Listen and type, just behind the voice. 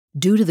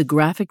Due to the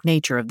graphic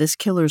nature of this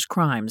killer's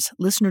crimes,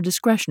 listener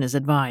discretion is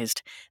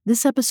advised.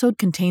 This episode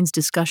contains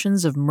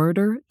discussions of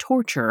murder,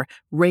 torture,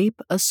 rape,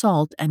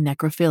 assault, and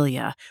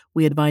necrophilia.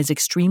 We advise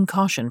extreme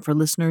caution for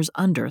listeners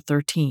under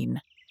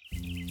 13.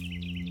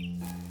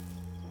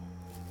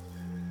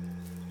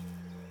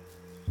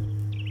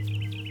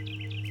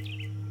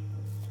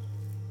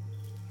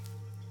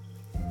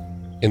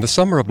 In the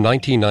summer of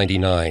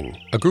 1999,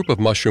 a group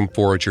of mushroom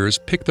foragers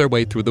picked their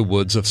way through the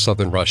woods of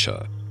southern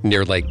Russia,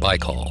 near Lake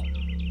Baikal.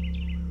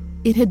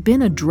 It had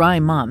been a dry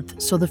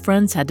month, so the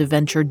friends had to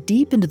venture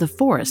deep into the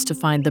forest to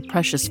find the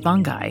precious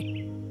fungi.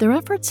 Their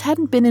efforts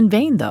hadn't been in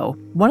vain, though.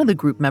 One of the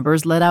group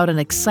members let out an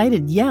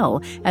excited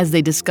yell as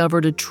they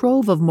discovered a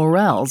trove of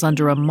morels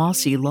under a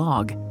mossy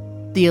log.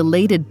 The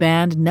elated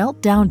band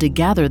knelt down to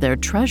gather their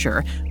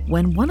treasure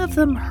when one of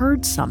them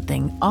heard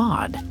something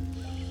odd.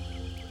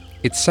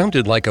 It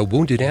sounded like a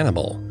wounded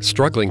animal,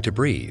 struggling to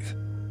breathe.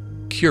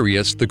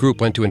 Curious, the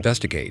group went to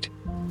investigate.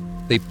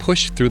 They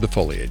pushed through the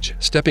foliage,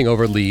 stepping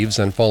over leaves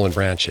and fallen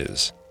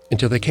branches,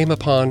 until they came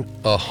upon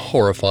a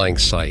horrifying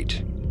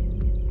sight.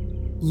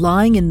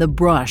 Lying in the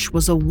brush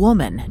was a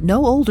woman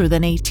no older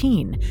than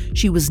 18.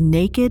 She was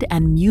naked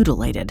and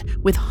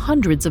mutilated, with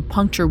hundreds of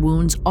puncture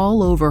wounds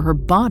all over her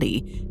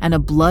body and a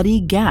bloody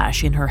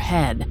gash in her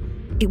head.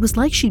 It was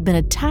like she'd been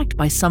attacked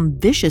by some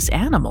vicious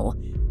animal,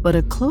 but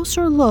a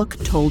closer look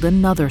told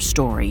another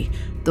story.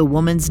 The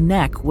woman's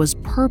neck was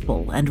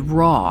purple and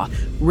raw,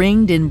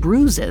 ringed in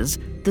bruises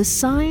the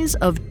size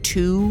of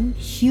 2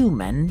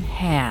 human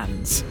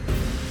hands.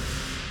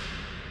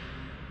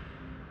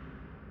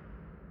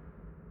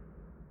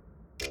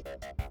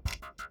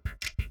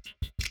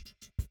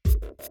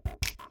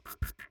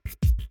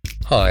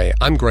 Hi,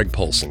 I'm Greg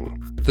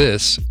Polson.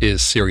 This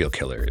is Serial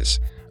Killers,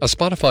 a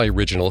Spotify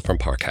original from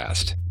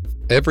Parcast.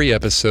 Every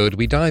episode,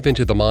 we dive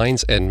into the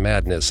minds and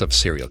madness of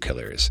serial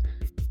killers.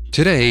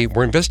 Today,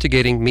 we're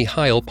investigating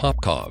Mikhail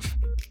Popkov,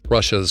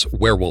 Russia's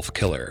werewolf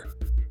killer.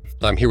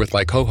 I'm here with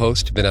my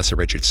co-host, Vanessa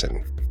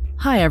Richardson.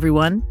 Hi,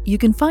 everyone. You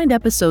can find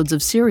episodes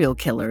of Serial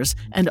Killers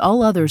and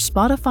all other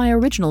Spotify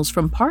originals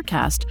from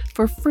Parcast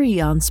for free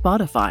on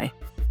Spotify.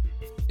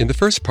 In the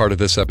first part of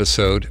this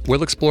episode,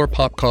 we'll explore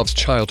Popkov's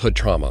childhood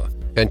trauma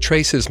and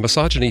trace his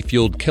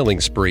misogyny-fueled killing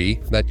spree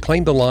that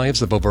claimed the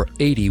lives of over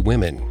 80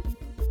 women.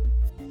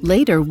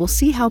 Later, we'll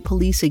see how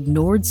police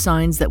ignored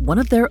signs that one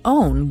of their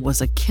own was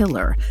a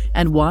killer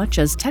and watch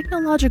as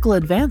technological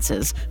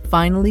advances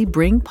finally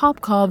bring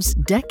Popkov's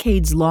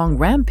decades-long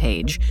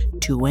rampage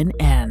to an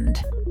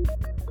end.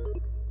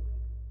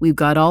 We've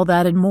got all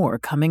that and more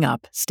coming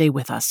up. Stay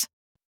with us.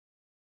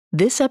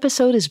 This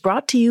episode is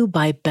brought to you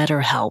by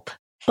BetterHelp.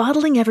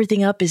 Bottling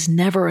everything up is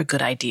never a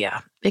good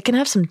idea. It can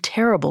have some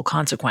terrible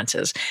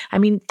consequences. I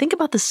mean, think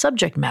about the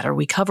subject matter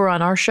we cover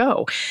on our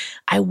show.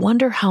 I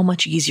wonder how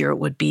much easier it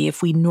would be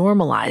if we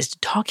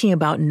normalized talking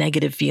about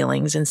negative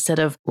feelings instead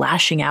of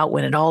lashing out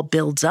when it all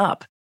builds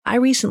up. I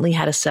recently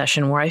had a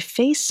session where I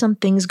faced some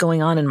things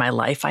going on in my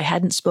life I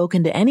hadn't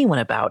spoken to anyone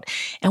about,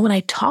 and when I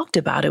talked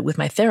about it with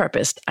my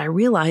therapist, I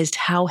realized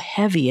how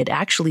heavy it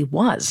actually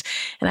was,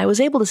 and I was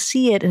able to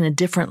see it in a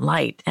different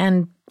light,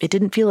 and it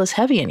didn't feel as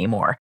heavy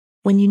anymore.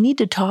 When you need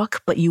to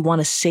talk, but you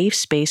want a safe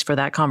space for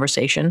that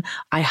conversation,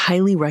 I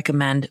highly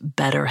recommend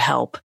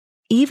BetterHelp.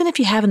 Even if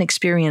you haven't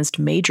experienced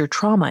major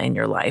trauma in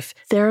your life,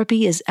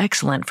 therapy is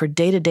excellent for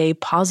day-to-day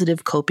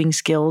positive coping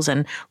skills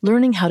and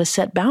learning how to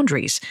set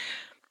boundaries.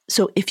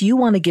 So if you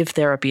want to give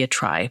therapy a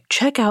try,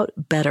 check out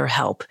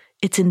BetterHelp.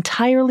 It's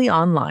entirely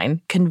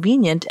online,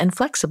 convenient, and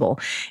flexible.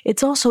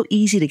 It's also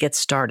easy to get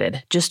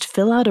started. Just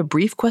fill out a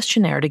brief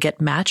questionnaire to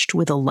get matched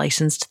with a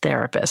licensed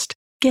therapist.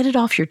 Get it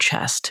off your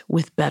chest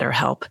with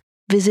BetterHelp.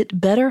 Visit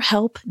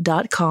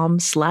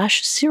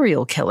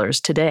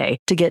betterhelp.com/serialkillers today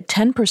to get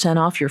 10%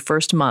 off your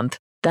first month.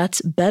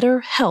 That's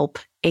BetterHelp,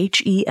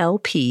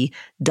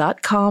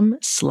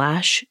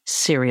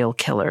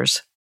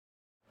 HELP.com/serialkillers.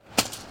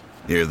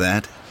 Hear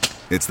that?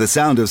 It's the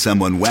sound of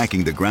someone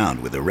whacking the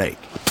ground with a rake.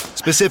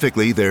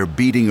 Specifically, they're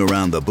beating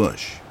around the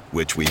bush,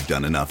 which we've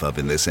done enough of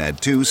in this ad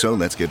too, so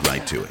let's get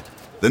right to it.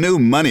 The new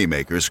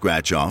Moneymaker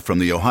scratch-off from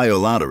the Ohio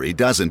Lottery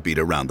doesn't beat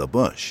around the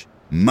bush.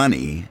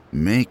 Money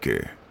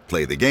Maker.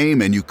 Play the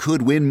game and you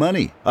could win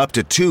money, up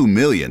to $2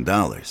 million.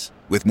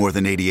 With more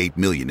than $88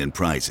 million in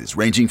prizes,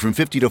 ranging from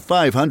 $50 to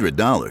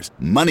 $500,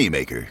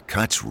 Moneymaker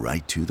cuts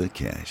right to the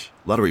cash.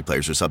 Lottery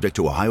players are subject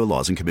to Ohio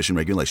laws and commission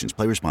regulations.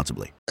 Play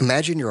responsibly.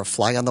 Imagine you're a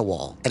fly on the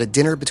wall at a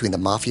dinner between the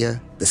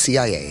mafia, the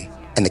CIA,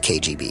 and the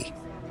KGB.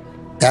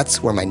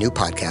 That's where my new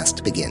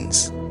podcast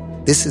begins.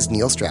 This is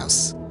Neil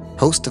Strauss,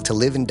 host of To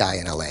Live and Die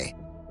in LA.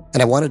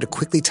 And I wanted to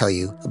quickly tell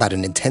you about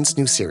an intense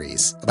new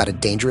series about a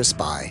dangerous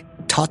spy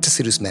taught to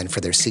seduce men for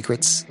their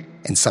secrets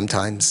and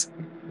sometimes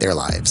their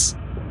lives.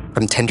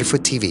 From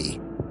Tenderfoot TV,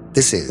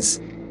 this is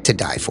To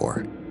Die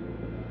For.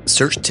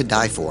 Search To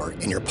Die For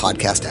in your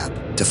podcast app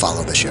to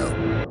follow the show.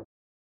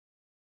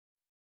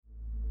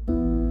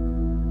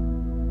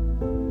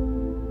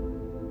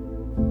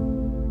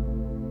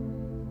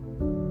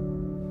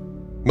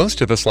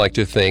 Most of us like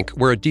to think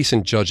we're a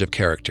decent judge of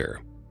character.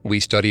 We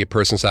study a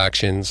person's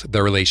actions,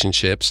 their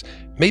relationships,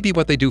 maybe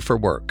what they do for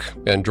work,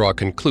 and draw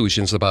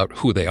conclusions about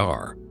who they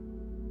are.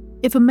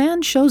 If a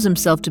man shows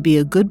himself to be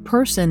a good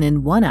person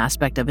in one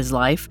aspect of his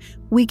life,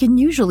 we can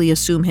usually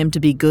assume him to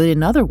be good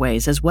in other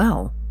ways as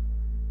well.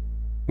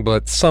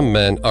 But some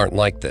men aren't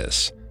like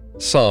this.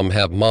 Some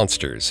have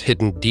monsters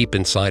hidden deep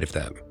inside of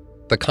them,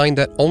 the kind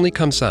that only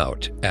comes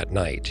out at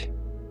night.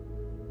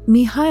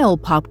 Mikhail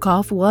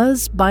Popkov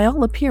was, by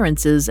all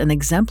appearances, an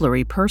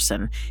exemplary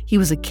person. He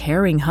was a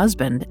caring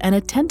husband, an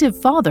attentive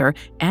father,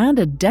 and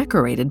a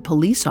decorated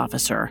police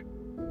officer.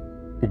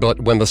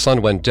 But when the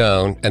sun went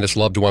down and his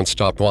loved ones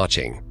stopped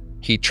watching,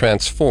 he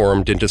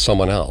transformed into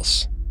someone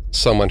else,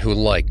 someone who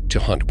liked to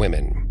hunt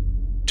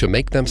women, to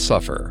make them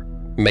suffer,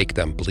 make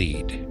them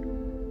bleed.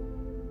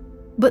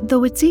 But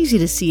though it's easy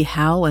to see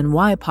how and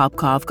why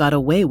Popkov got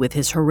away with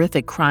his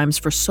horrific crimes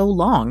for so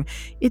long,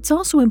 it's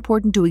also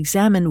important to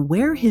examine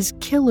where his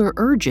killer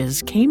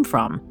urges came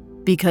from,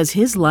 because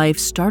his life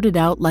started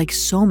out like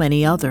so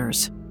many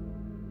others.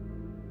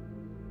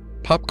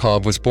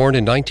 Popkov was born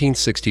in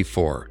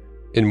 1964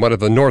 in one of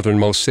the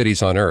northernmost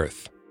cities on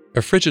Earth,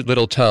 a frigid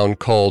little town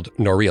called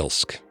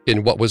Norilsk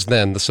in what was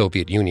then the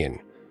Soviet Union.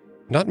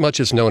 Not much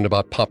is known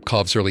about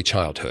Popkov's early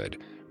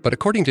childhood, but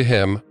according to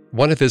him,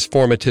 one of his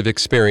formative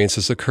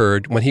experiences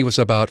occurred when he was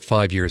about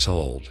 5 years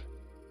old.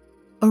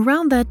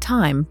 Around that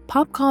time,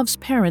 Popkov's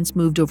parents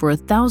moved over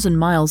 1,000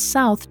 miles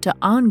south to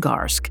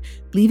Angarsk,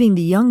 leaving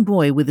the young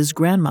boy with his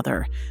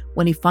grandmother.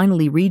 When he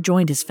finally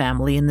rejoined his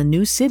family in the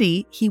new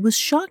city, he was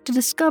shocked to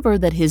discover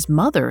that his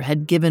mother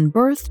had given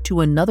birth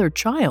to another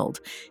child,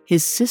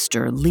 his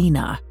sister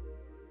Lena.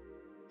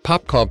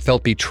 Popkov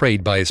felt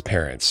betrayed by his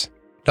parents.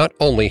 Not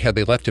only had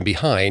they left him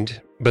behind,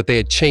 but they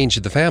had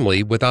changed the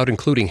family without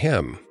including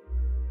him.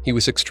 He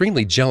was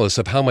extremely jealous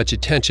of how much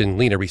attention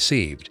Lena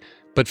received,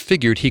 but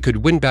figured he could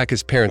win back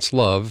his parents'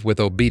 love with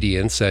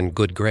obedience and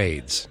good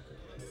grades.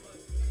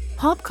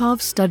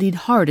 Popkov studied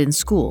hard in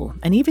school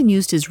and even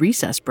used his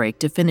recess break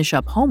to finish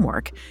up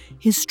homework.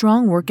 His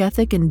strong work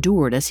ethic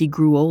endured as he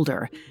grew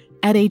older.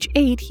 At age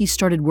 8, he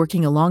started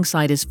working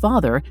alongside his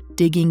father,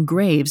 digging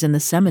graves in the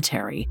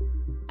cemetery.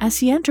 As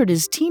he entered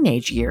his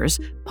teenage years,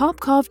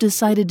 Popkov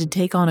decided to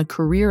take on a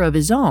career of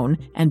his own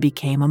and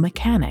became a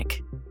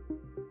mechanic.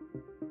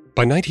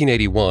 By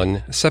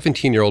 1981,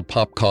 17-year-old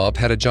Popkov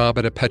had a job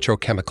at a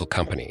petrochemical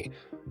company.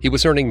 He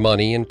was earning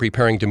money and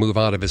preparing to move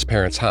out of his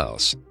parents'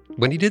 house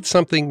when he did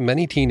something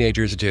many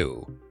teenagers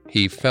do.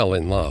 He fell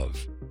in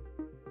love.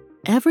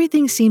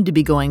 Everything seemed to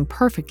be going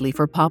perfectly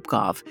for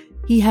Popkov.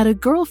 He had a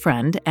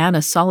girlfriend and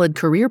a solid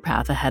career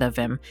path ahead of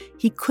him.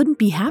 He couldn't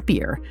be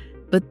happier.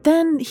 But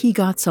then he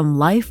got some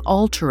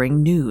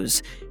life-altering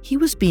news. He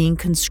was being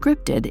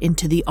conscripted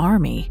into the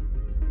army.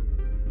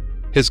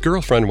 His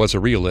girlfriend was a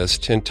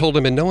realist and told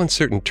him in no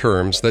uncertain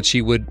terms that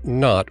she would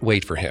not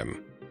wait for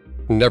him.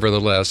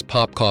 Nevertheless,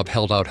 Popkov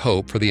held out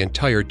hope for the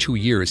entire 2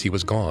 years he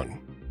was gone.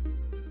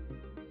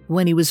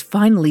 When he was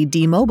finally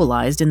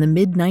demobilized in the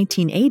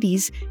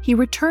mid-1980s, he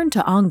returned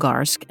to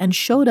Angarsk and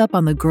showed up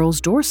on the girl's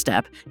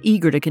doorstep,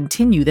 eager to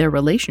continue their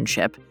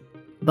relationship.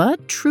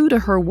 But true to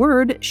her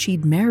word,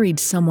 she'd married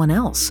someone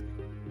else.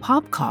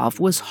 Popkov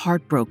was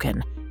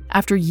heartbroken.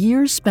 After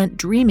years spent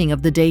dreaming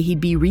of the day he'd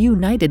be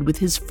reunited with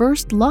his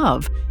first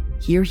love,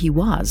 here he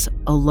was,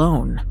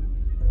 alone.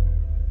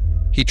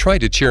 He tried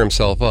to cheer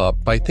himself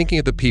up by thinking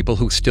of the people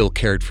who still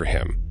cared for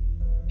him.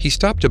 He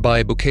stopped to buy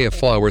a bouquet of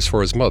flowers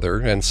for his mother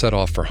and set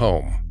off for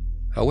home.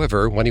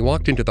 However, when he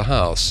walked into the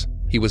house,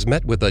 he was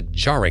met with a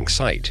jarring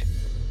sight.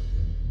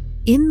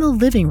 In the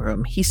living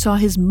room, he saw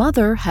his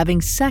mother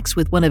having sex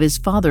with one of his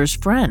father's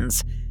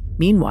friends.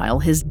 Meanwhile,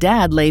 his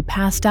dad lay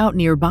passed out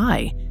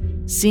nearby.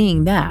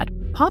 Seeing that,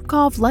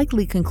 Popkov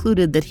likely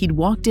concluded that he'd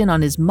walked in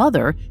on his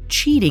mother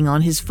cheating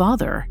on his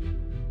father.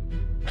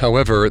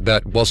 However,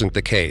 that wasn't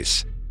the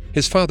case.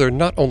 His father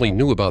not only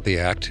knew about the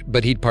act,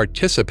 but he'd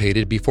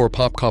participated before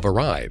Popkov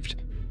arrived.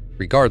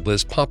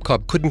 Regardless,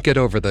 Popkov couldn't get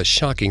over the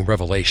shocking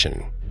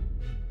revelation.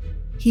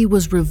 He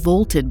was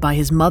revolted by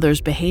his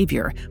mother's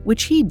behavior,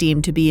 which he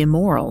deemed to be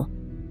immoral.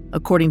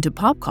 According to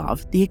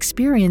Popkov, the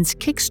experience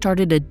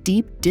kick-started a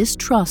deep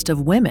distrust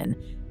of women,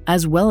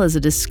 as well as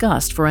a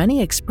disgust for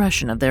any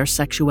expression of their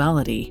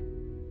sexuality.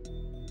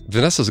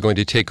 Vanessa's going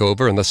to take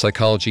over in the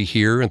psychology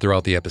here and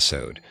throughout the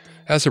episode.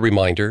 As a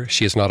reminder,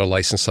 she is not a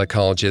licensed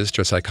psychologist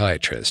or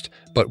psychiatrist,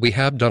 but we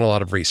have done a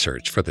lot of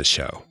research for this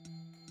show.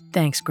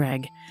 Thanks,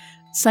 Greg.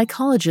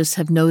 Psychologists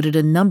have noted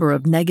a number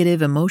of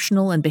negative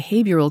emotional and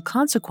behavioral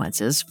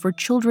consequences for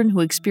children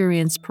who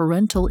experience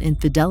parental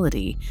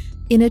infidelity.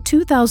 In a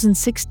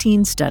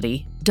 2016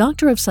 study,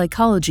 Doctor of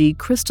Psychology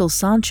Crystal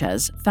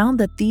Sanchez found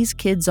that these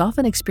kids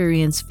often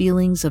experience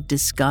feelings of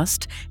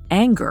disgust,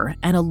 anger,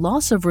 and a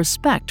loss of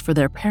respect for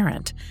their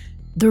parent.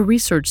 The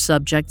research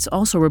subjects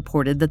also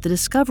reported that the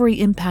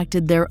discovery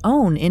impacted their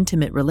own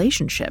intimate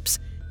relationships.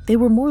 They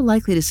were more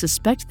likely to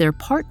suspect their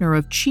partner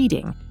of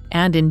cheating,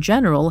 and in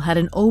general had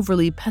an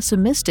overly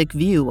pessimistic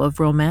view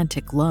of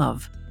romantic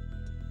love.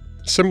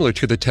 Similar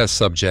to the test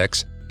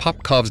subjects,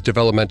 Popkov's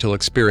developmental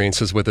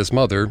experiences with his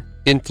mother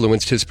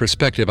influenced his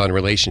perspective on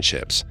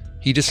relationships.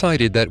 He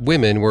decided that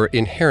women were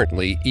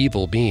inherently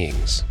evil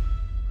beings.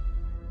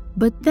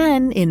 But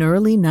then, in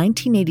early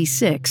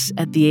 1986,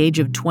 at the age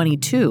of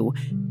 22,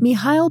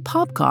 Mikhail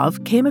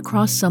Popkov came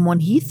across someone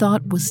he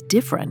thought was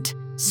different,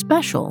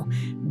 special.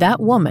 That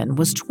woman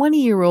was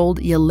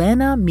 20-year-old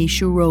Yelena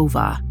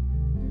Mishurova.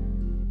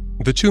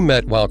 The two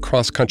met while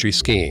cross-country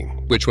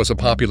skiing, which was a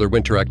popular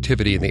winter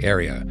activity in the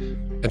area.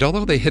 And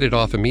although they hit it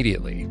off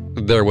immediately,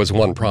 there was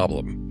one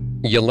problem.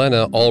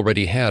 Yelena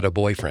already had a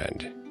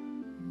boyfriend.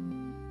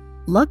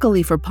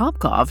 Luckily for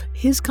Popkov,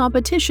 his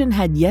competition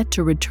had yet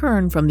to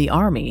return from the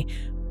army.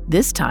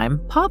 This time,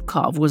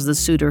 Popkov was the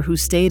suitor who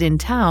stayed in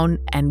town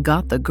and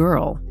got the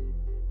girl.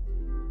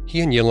 He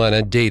and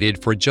Yelena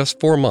dated for just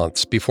 4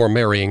 months before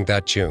marrying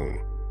that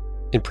June.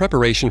 In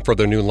preparation for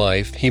their new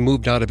life, he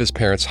moved out of his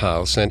parents'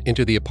 house and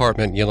into the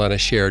apartment Yelena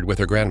shared with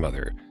her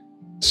grandmother.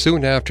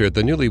 Soon after,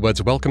 the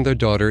newlyweds welcomed their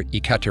daughter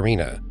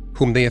Ekaterina,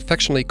 whom they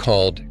affectionately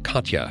called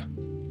Katya.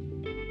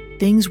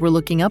 Things were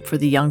looking up for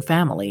the young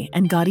family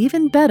and got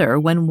even better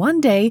when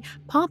one day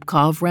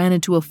Popkov ran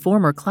into a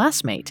former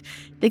classmate.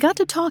 They got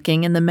to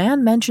talking and the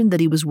man mentioned that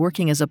he was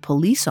working as a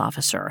police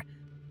officer.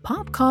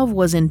 Popkov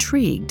was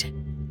intrigued.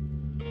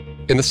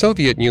 In the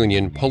Soviet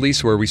Union,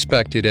 police were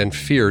respected and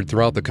feared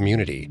throughout the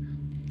community.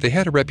 They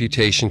had a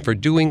reputation for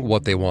doing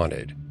what they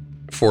wanted,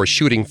 for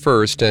shooting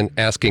first and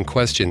asking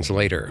questions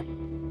later.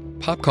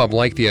 Popkov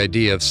liked the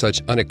idea of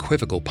such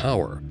unequivocal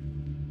power.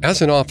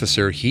 As an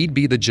officer, he'd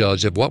be the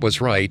judge of what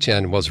was right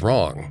and was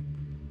wrong.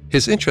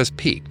 His interest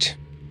piqued.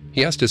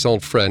 He asked his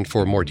old friend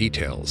for more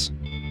details.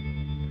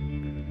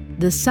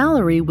 The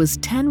salary was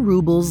 10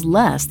 rubles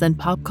less than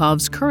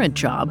Popkov's current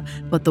job,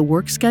 but the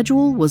work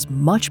schedule was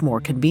much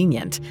more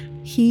convenient.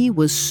 He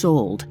was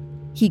sold.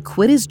 He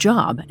quit his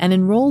job and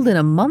enrolled in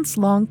a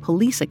months-long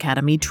police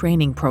academy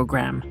training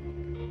program.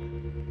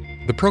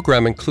 The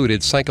program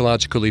included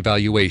psychological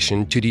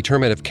evaluation to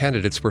determine if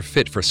candidates were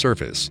fit for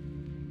service.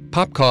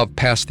 Popkov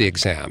passed the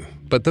exam,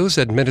 but those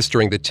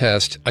administering the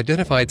test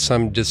identified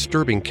some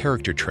disturbing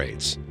character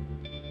traits.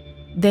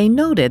 They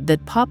noted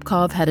that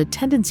Popkov had a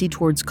tendency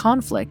towards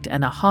conflict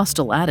and a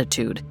hostile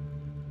attitude.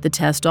 The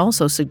test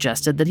also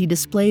suggested that he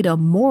displayed a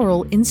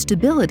moral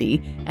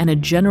instability and a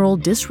general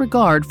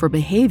disregard for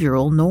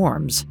behavioral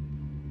norms.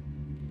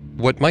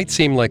 What might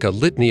seem like a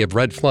litany of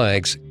red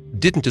flags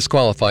didn't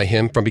disqualify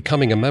him from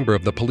becoming a member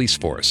of the police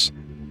force.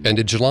 And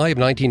in July of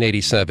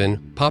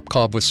 1987,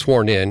 Popkov was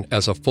sworn in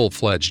as a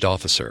full-fledged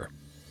officer.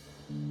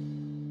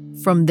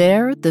 From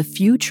there, the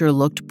future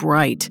looked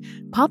bright.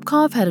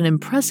 Popkov had an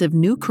impressive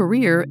new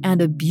career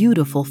and a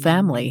beautiful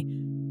family.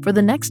 For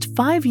the next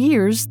 5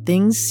 years,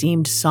 things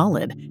seemed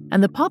solid,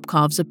 and the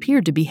Popkovs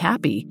appeared to be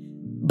happy.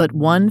 But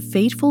one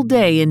fateful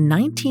day in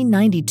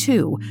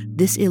 1992,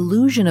 this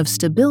illusion of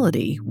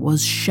stability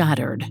was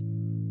shattered.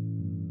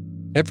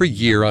 Every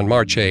year on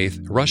March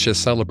 8th, Russia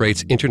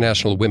celebrates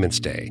International Women's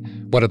Day,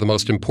 one of the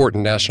most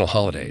important national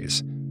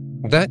holidays.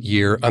 That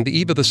year, on the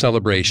eve of the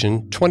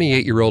celebration,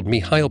 28-year-old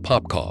Mikhail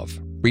Popkov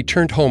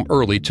returned home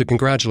early to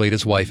congratulate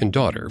his wife and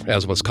daughter,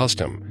 as was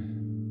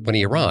custom. When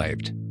he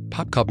arrived,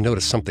 Popkov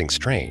noticed something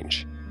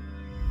strange.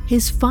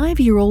 His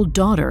 5-year-old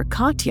daughter,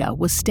 Katya,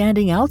 was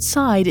standing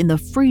outside in the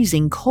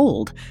freezing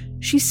cold.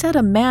 She said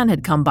a man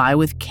had come by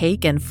with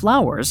cake and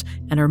flowers,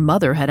 and her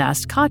mother had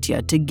asked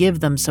Katya to give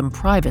them some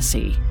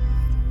privacy.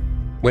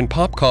 When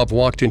Popkov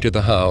walked into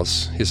the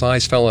house, his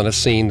eyes fell on a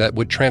scene that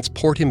would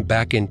transport him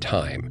back in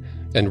time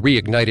and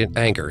reignite an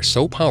anger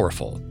so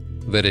powerful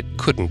that it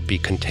couldn't be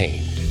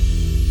contained.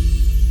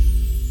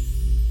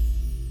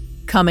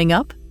 Coming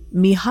up,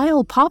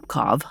 Mikhail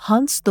Popkov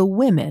hunts the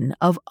women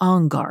of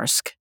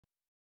Angarsk.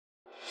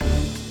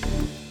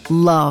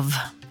 Love.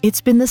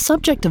 It's been the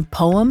subject of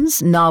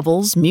poems,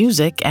 novels,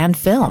 music, and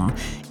film.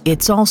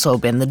 It's also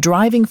been the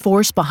driving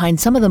force behind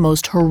some of the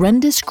most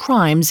horrendous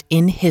crimes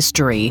in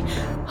history.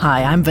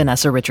 Hi, I'm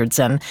Vanessa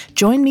Richardson.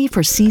 Join me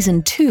for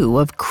Season 2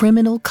 of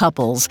Criminal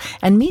Couples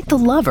and meet the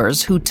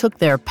lovers who took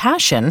their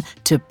passion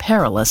to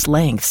perilous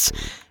lengths.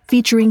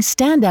 Featuring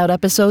standout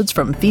episodes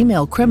from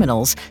female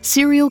criminals,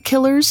 serial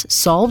killers,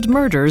 solved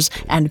murders,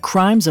 and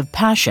crimes of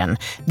passion,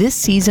 this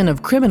season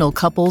of Criminal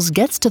Couples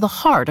gets to the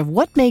heart of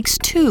what makes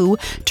two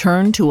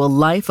turn to a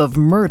life of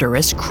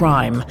murderous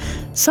crime.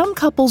 Some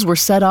couples were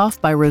set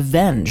off by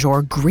revenge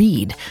or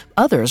greed.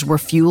 Others were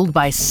fueled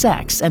by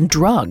sex and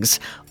drugs.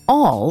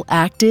 All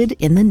acted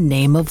in the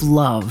name of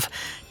love.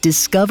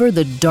 Discover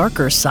the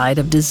darker side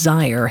of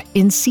desire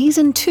in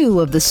Season 2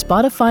 of the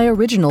Spotify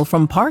original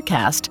from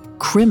Parcast,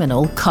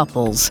 Criminal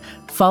Couples.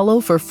 Follow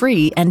for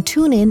free and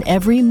tune in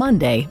every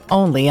Monday,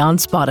 only on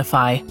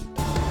Spotify.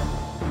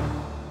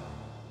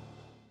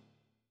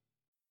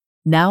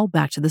 Now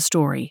back to the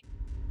story.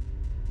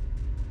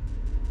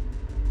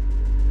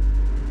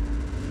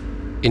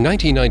 In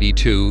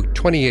 1992,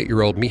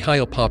 28-year-old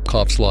Mikhail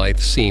Popkov's life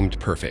seemed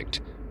perfect.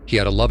 He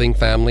had a loving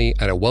family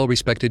and a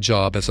well-respected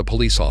job as a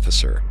police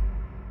officer.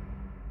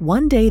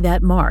 One day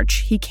that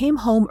March, he came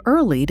home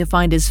early to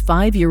find his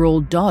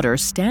 5-year-old daughter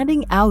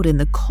standing out in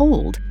the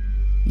cold.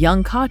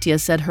 Young Katya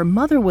said her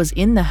mother was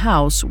in the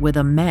house with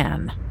a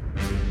man.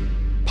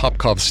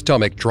 Popkov's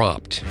stomach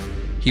dropped.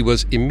 He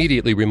was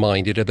immediately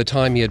reminded of the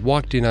time he had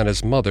walked in on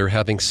his mother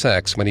having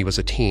sex when he was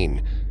a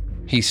teen.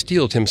 He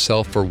steeled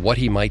himself for what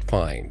he might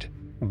find,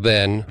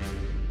 then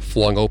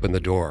flung open the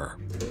door.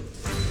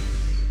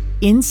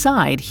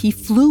 Inside, he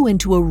flew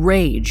into a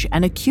rage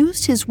and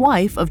accused his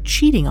wife of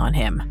cheating on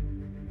him.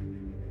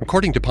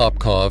 According to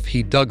Popkov,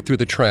 he dug through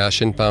the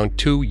trash and found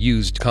 2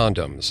 used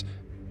condoms.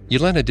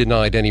 Yelena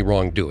denied any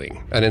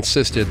wrongdoing and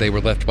insisted they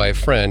were left by a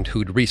friend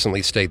who'd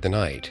recently stayed the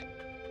night.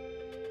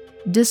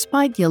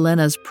 Despite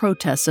Yelena's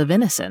protests of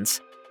innocence,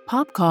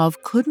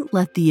 Popkov couldn't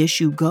let the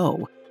issue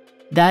go.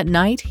 That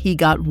night, he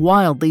got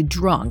wildly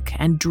drunk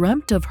and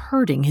dreamt of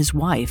hurting his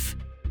wife.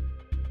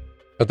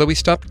 Although he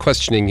stopped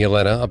questioning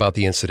Yelena about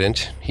the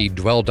incident, he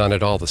dwelled on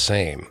it all the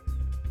same.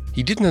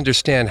 He didn't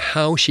understand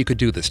how she could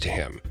do this to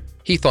him.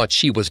 He thought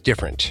she was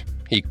different.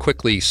 He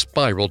quickly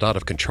spiraled out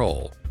of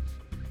control.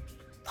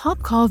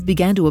 Popkov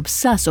began to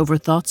obsess over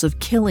thoughts of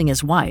killing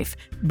his wife,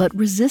 but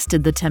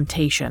resisted the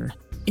temptation.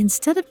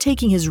 Instead of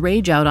taking his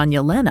rage out on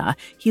Yelena,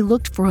 he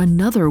looked for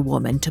another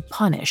woman to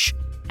punish.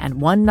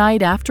 And one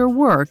night after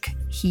work,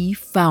 he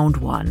found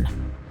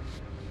one.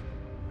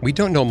 We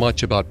don't know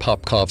much about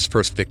Popkov's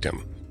first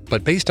victim,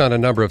 but based on a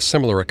number of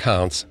similar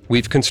accounts,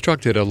 we've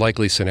constructed a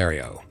likely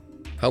scenario.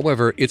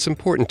 However, it's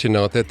important to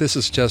note that this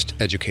is just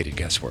educated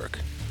guesswork.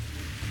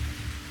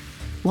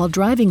 While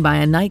driving by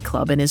a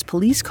nightclub in his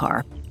police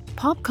car,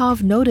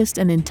 Popkov noticed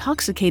an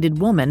intoxicated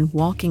woman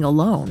walking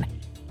alone.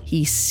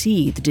 He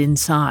seethed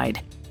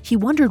inside. He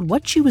wondered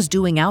what she was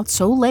doing out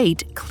so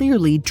late,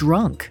 clearly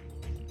drunk.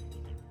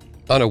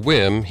 On a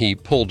whim, he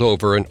pulled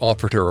over and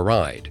offered her a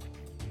ride.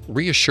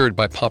 Reassured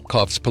by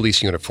Popkov's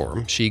police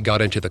uniform, she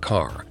got into the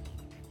car.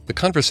 The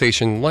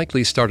conversation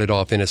likely started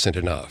off innocent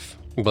enough,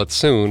 but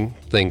soon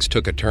things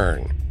took a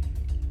turn.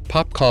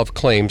 Popkov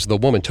claims the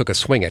woman took a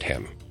swing at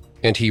him,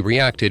 and he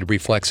reacted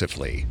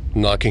reflexively,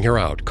 knocking her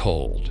out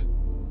cold.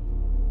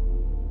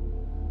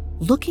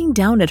 Looking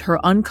down at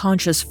her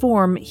unconscious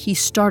form, he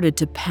started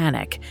to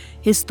panic.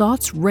 His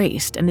thoughts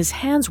raced and his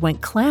hands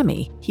went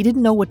clammy. He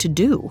didn't know what to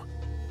do.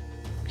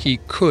 He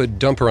could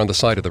dump her on the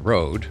side of the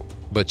road,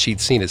 but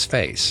she'd seen his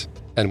face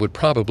and would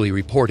probably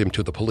report him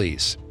to the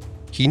police.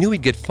 He knew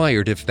he'd get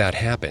fired if that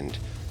happened.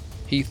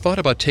 He thought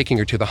about taking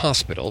her to the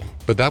hospital,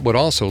 but that would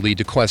also lead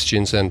to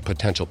questions and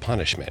potential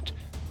punishment.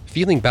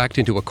 Feeling backed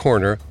into a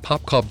corner,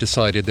 Popkov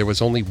decided there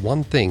was only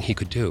one thing he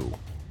could do.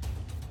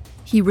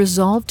 He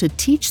resolved to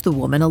teach the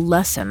woman a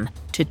lesson,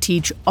 to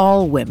teach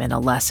all women a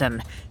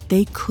lesson.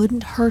 They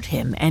couldn't hurt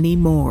him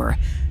anymore.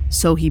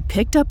 So he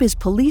picked up his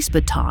police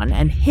baton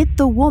and hit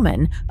the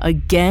woman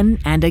again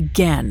and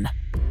again.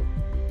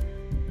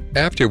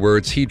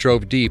 Afterwards, he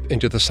drove deep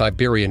into the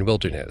Siberian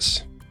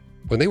wilderness.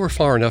 When they were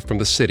far enough from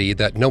the city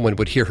that no one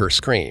would hear her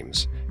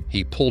screams,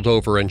 he pulled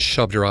over and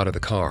shoved her out of the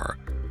car.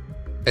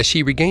 As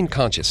she regained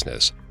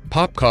consciousness,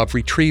 Popkov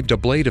retrieved a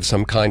blade of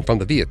some kind from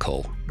the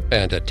vehicle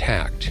and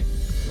attacked.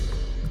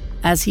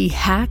 As he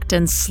hacked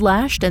and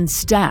slashed and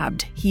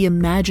stabbed, he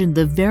imagined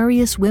the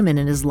various women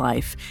in his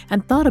life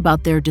and thought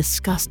about their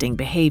disgusting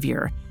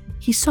behavior.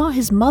 He saw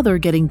his mother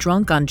getting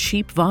drunk on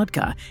cheap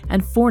vodka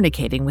and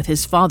fornicating with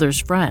his father's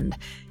friend.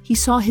 He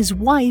saw his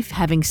wife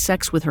having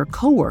sex with her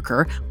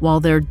coworker while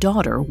their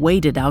daughter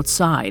waited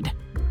outside.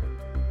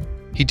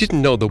 He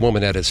didn't know the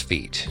woman at his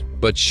feet,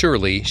 but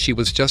surely she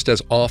was just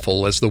as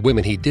awful as the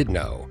women he did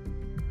know.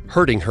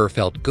 Hurting her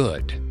felt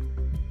good.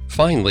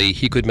 Finally,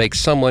 he could make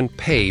someone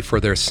pay for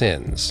their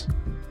sins.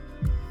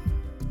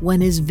 When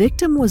his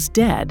victim was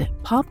dead,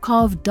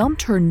 Popkov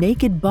dumped her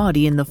naked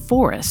body in the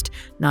forest,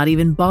 not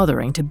even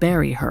bothering to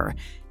bury her.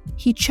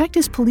 He checked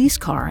his police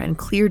car and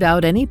cleared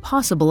out any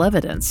possible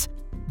evidence.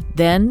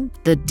 Then,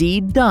 the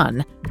deed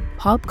done,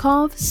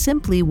 Popkov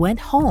simply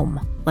went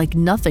home like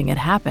nothing had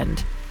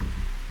happened.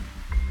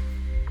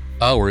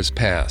 Hours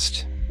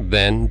passed,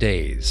 then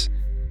days.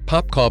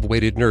 Popkov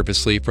waited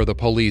nervously for the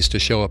police to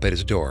show up at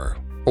his door,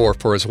 or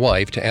for his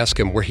wife to ask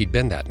him where he'd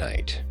been that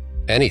night.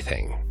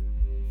 Anything.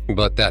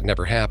 But that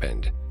never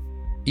happened.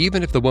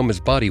 Even if the woman's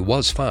body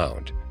was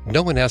found,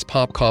 no one asked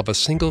Popkov a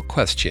single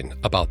question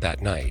about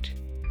that night.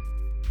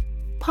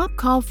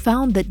 Popkov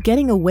found that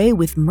getting away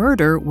with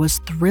murder was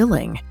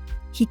thrilling.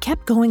 He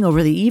kept going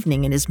over the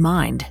evening in his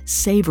mind,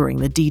 savoring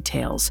the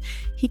details.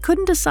 He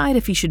couldn't decide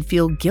if he should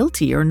feel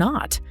guilty or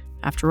not.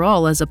 After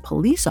all, as a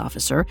police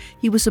officer,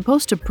 he was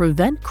supposed to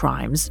prevent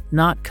crimes,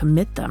 not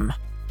commit them.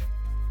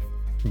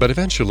 But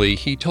eventually,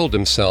 he told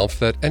himself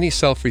that any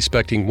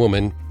self-respecting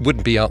woman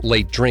wouldn't be out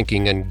late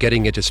drinking and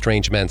getting into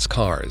strange men's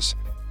cars.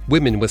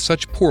 Women with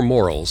such poor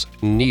morals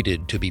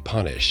needed to be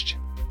punished.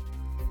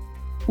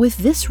 With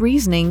this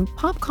reasoning,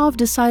 Popkov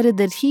decided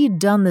that he'd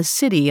done the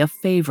city a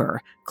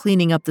favor,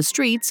 cleaning up the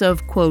streets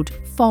of, quote,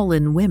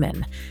 fallen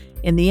women.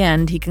 In the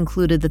end, he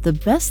concluded that the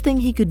best thing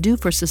he could do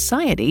for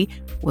society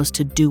was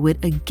to do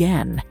it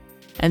again.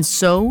 And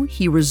so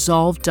he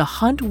resolved to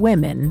hunt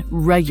women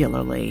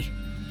regularly.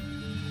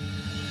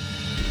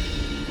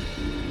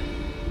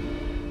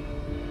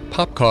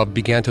 Popkov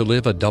began to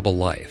live a double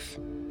life.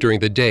 During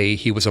the day,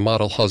 he was a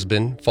model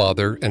husband,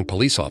 father, and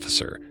police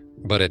officer.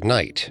 But at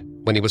night,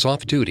 when he was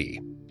off duty,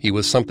 he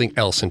was something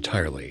else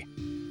entirely.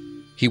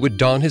 He would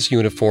don his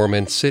uniform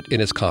and sit in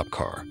his cop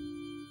car,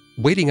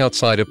 waiting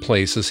outside of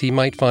places he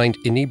might find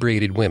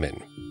inebriated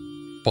women.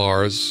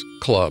 Bars,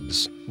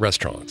 clubs,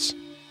 restaurants.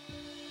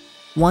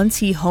 Once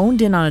he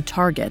honed in on a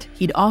target,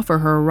 he'd offer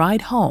her a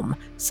ride home.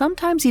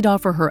 Sometimes he'd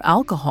offer her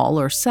alcohol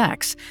or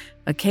sex.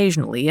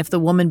 Occasionally, if the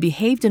woman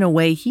behaved in a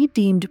way he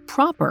deemed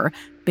proper,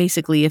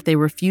 basically if they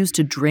refused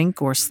to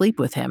drink or sleep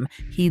with him,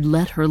 he'd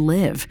let her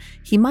live.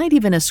 He might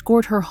even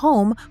escort her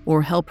home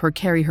or help her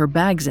carry her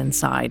bags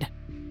inside.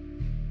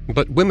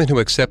 But women who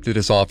accepted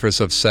his offers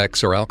of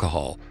sex or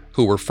alcohol,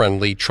 who were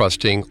friendly,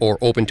 trusting, or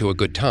open to a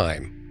good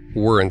time,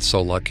 weren't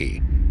so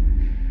lucky.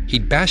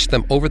 He'd bash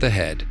them over the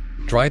head,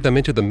 drive them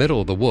into the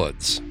middle of the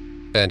woods,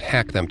 and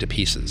hack them to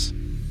pieces.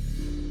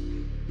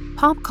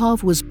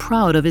 Popkov was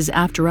proud of his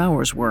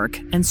after-hours work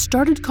and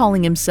started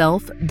calling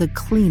himself the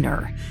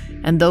Cleaner.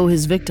 And though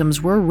his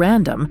victims were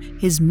random,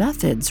 his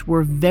methods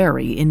were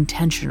very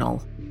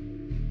intentional.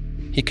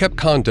 He kept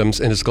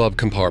condoms in his glove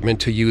compartment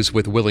to use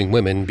with willing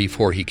women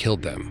before he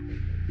killed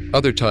them.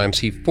 Other times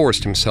he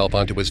forced himself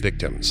onto his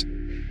victims.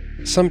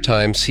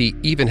 Sometimes he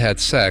even had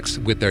sex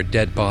with their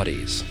dead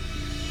bodies.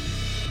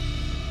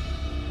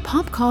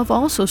 Popkov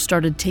also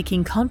started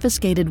taking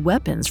confiscated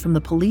weapons from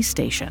the police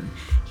station.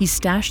 He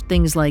stashed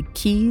things like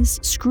keys,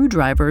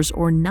 screwdrivers,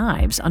 or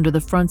knives under the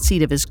front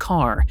seat of his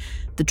car.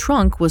 The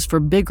trunk was for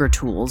bigger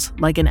tools,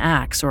 like an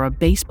axe or a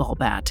baseball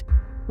bat.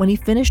 When he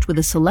finished with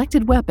a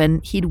selected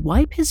weapon, he'd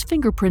wipe his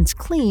fingerprints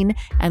clean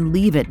and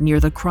leave it near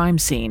the crime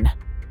scene.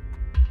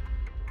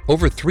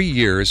 Over 3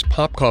 years,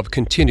 Popkov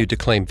continued to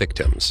claim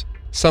victims,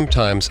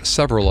 sometimes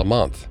several a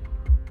month.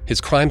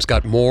 His crimes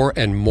got more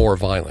and more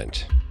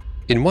violent.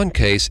 In one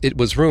case, it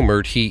was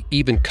rumored he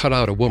even cut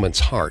out a woman's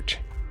heart.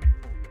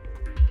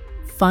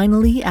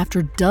 Finally,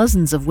 after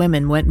dozens of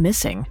women went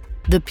missing,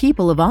 the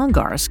people of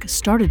Angarsk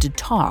started to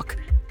talk.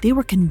 They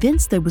were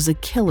convinced there was a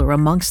killer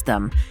amongst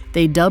them.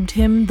 They dubbed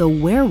him the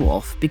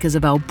Werewolf because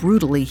of how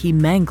brutally he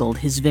mangled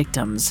his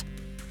victims.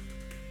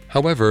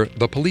 However,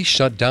 the police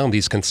shut down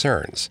these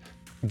concerns.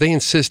 They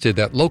insisted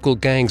that local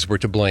gangs were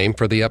to blame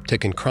for the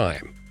uptick in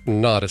crime,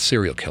 not a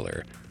serial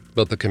killer.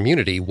 But the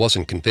community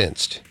wasn't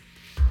convinced.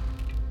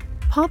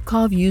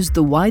 Popkov used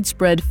the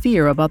widespread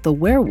fear about the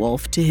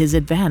werewolf to his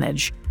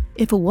advantage.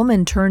 If a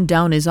woman turned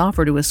down his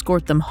offer to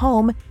escort them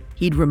home,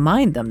 he'd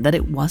remind them that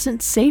it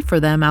wasn't safe for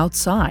them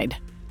outside.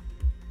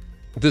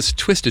 This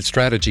twisted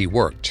strategy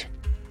worked.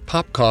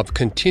 Popkov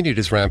continued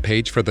his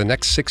rampage for the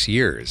next 6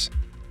 years,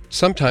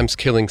 sometimes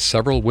killing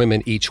several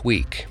women each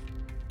week.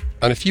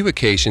 On a few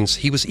occasions,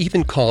 he was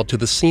even called to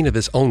the scene of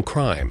his own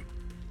crime.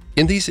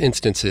 In these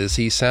instances,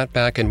 he sat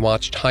back and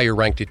watched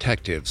higher-ranked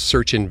detectives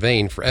search in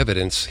vain for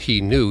evidence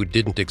he knew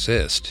didn't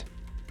exist.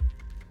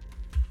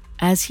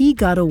 As he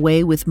got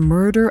away with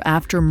murder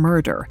after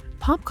murder,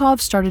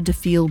 Popkov started to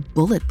feel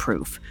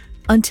bulletproof,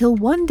 until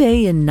one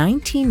day in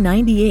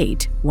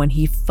 1998 when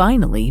he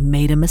finally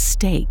made a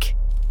mistake.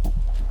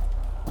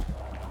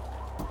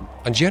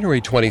 On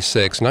January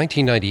 26,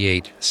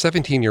 1998,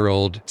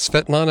 17-year-old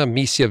Svetlana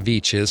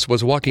Misyavichis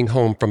was walking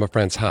home from a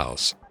friend's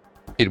house.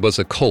 It was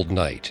a cold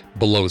night,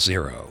 below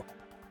zero.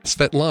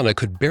 Svetlana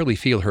could barely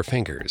feel her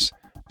fingers,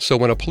 so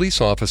when a police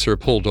officer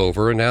pulled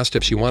over and asked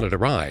if she wanted a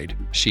ride,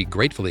 she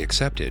gratefully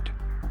accepted.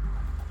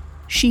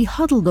 She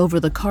huddled over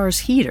the car's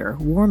heater,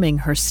 warming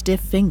her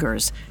stiff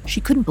fingers.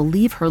 She couldn't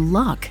believe her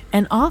luck.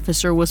 An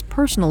officer was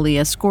personally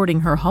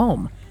escorting her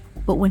home.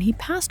 But when he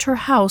passed her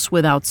house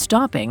without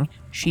stopping,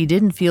 she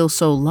didn't feel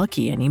so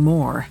lucky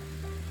anymore.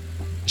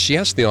 She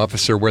asked the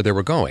officer where they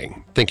were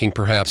going, thinking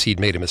perhaps he'd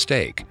made a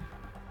mistake.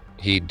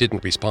 He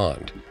didn't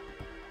respond.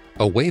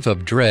 A wave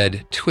of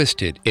dread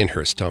twisted in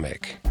her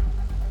stomach.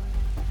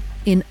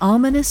 In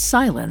ominous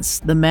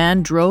silence, the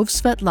man drove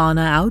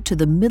Svetlana out to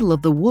the middle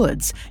of the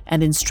woods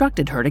and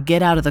instructed her to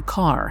get out of the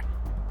car.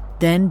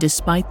 Then,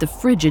 despite the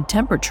frigid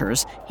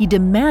temperatures, he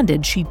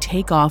demanded she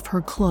take off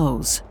her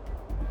clothes.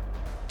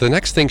 The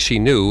next thing she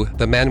knew,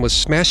 the man was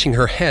smashing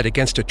her head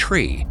against a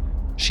tree.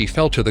 She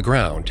fell to the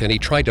ground, and he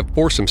tried to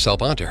force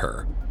himself onto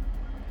her.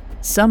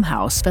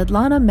 Somehow,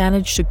 Svetlana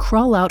managed to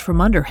crawl out from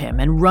under him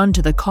and run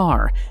to the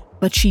car,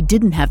 but she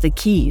didn't have the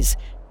keys.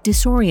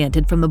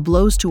 Disoriented from the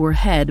blows to her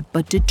head,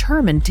 but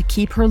determined to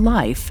keep her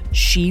life,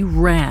 she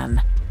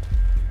ran.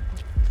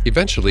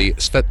 Eventually,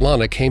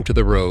 Svetlana came to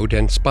the road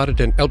and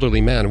spotted an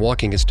elderly man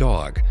walking his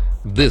dog.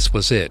 This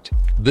was it.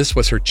 This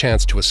was her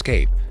chance to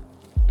escape.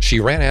 She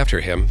ran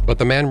after him, but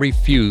the man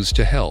refused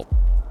to help.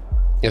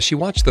 As she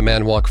watched the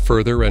man walk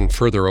further and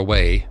further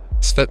away,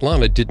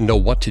 Svetlana didn't know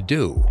what to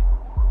do.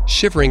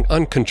 Shivering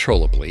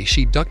uncontrollably,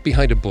 she ducked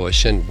behind a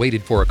bush and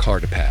waited for a car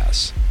to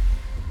pass.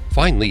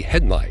 Finally,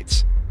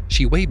 headlights.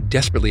 She waved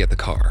desperately at the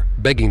car,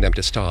 begging them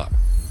to stop.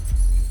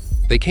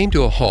 They came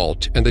to a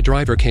halt, and the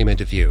driver came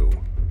into view.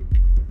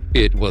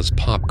 It was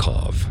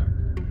Popkov.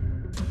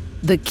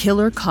 The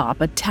killer cop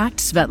attacked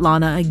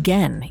Svetlana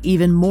again,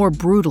 even more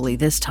brutally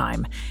this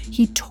time.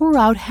 He tore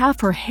out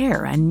half her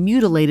hair and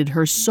mutilated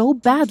her so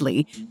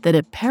badly that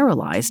it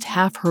paralyzed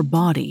half her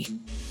body.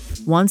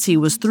 Once he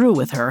was through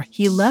with her,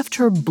 he left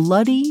her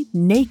bloody,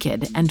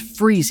 naked, and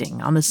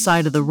freezing on the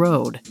side of the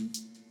road.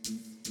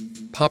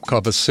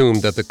 Popkov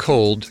assumed that the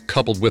cold,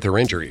 coupled with her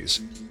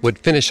injuries, would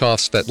finish off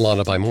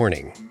Svetlana by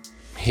morning.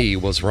 He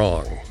was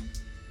wrong.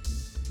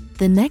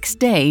 The next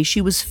day, she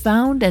was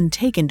found and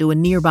taken to a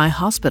nearby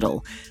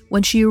hospital.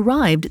 When she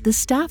arrived, the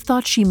staff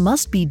thought she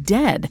must be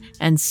dead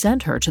and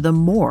sent her to the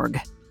morgue.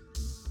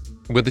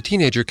 When the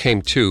teenager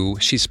came to,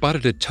 she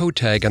spotted a toe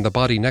tag on the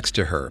body next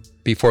to her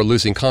before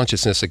losing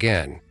consciousness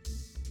again.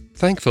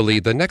 Thankfully,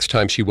 the next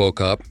time she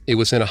woke up, it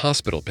was in a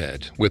hospital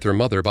bed with her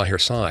mother by her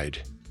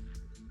side.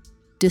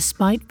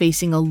 Despite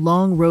facing a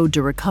long road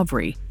to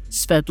recovery,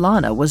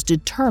 Svetlana was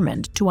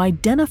determined to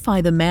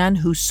identify the man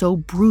who so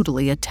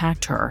brutally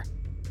attacked her.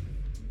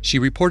 She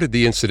reported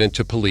the incident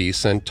to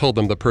police and told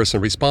them the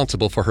person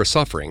responsible for her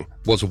suffering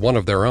was one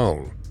of their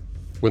own.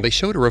 When they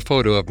showed her a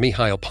photo of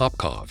Mikhail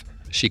Popkov,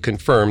 she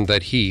confirmed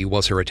that he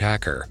was her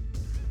attacker.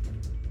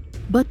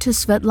 But to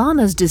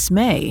Svetlana's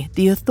dismay,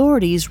 the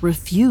authorities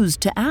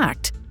refused to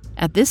act.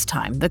 At this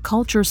time, the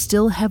culture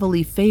still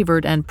heavily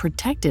favored and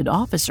protected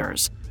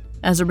officers.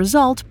 As a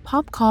result,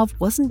 Popkov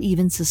wasn't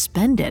even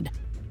suspended.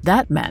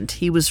 That meant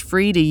he was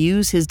free to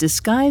use his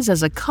disguise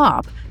as a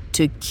cop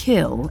to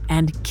kill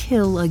and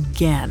kill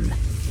again.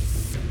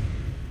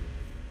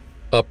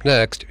 Up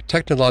next,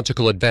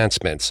 technological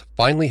advancements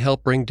finally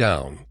help bring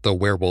down the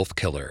werewolf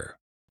killer.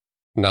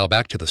 Now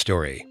back to the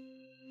story.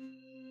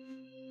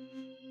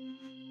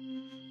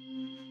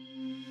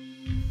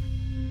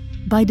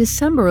 By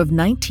December of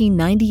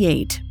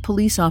 1998,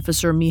 police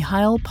officer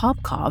Mikhail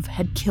Popkov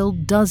had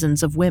killed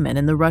dozens of women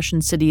in the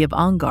Russian city of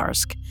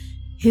Angarsk.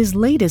 His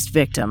latest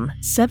victim,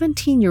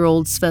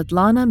 17-year-old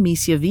Svetlana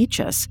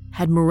Misyavichus,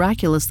 had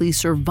miraculously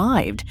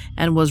survived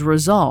and was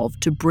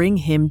resolved to bring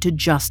him to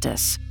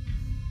justice.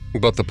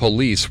 But the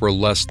police were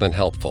less than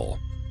helpful.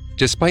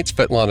 Despite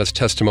Svetlana's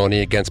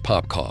testimony against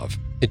Popkov,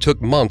 it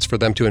took months for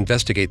them to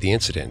investigate the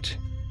incident.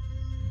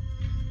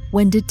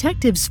 When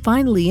detectives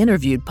finally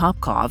interviewed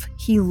Popkov,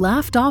 he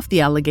laughed off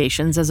the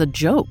allegations as a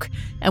joke,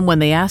 and when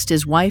they asked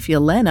his wife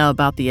Yelena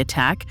about the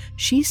attack,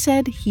 she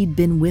said he'd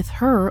been with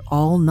her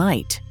all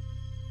night.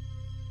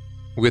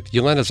 With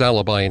Yelena's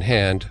alibi in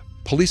hand,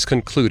 police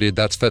concluded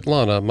that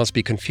Svetlana must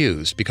be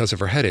confused because of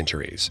her head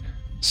injuries,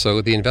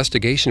 so the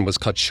investigation was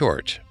cut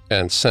short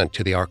and sent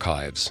to the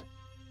archives.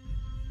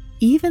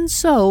 Even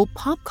so,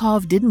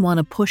 Popkov didn't want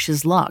to push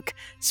his luck.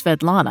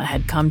 Svetlana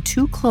had come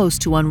too close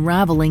to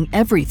unraveling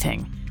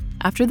everything.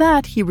 After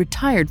that, he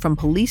retired from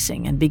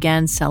policing and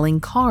began selling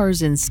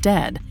cars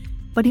instead.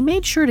 But he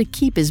made sure to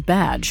keep his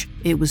badge.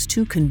 It was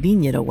too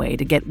convenient a way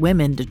to get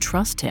women to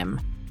trust him.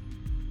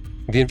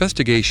 The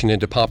investigation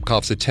into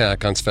Popkov's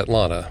attack on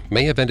Svetlana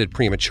may have ended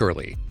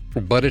prematurely,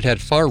 but it had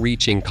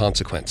far-reaching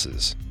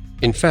consequences.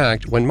 In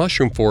fact, when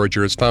mushroom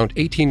foragers found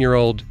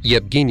 18-year-old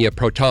Yevgenia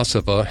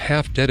Protasova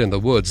half dead in the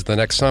woods the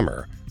next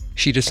summer,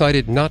 she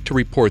decided not to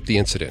report the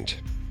incident.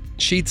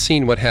 She'd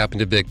seen what happened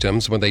to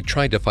victims when they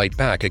tried to fight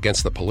back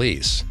against the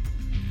police.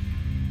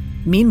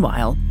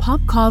 Meanwhile,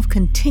 Popkov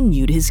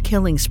continued his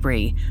killing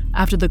spree.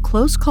 After the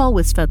close call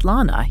with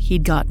Svetlana,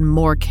 he'd gotten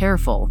more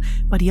careful,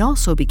 but he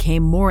also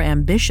became more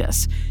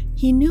ambitious.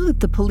 He knew that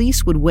the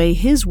police would weigh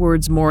his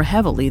words more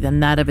heavily than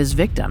that of his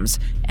victims,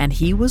 and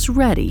he was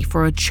ready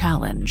for a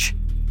challenge.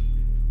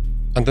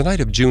 On the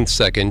night of June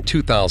 2,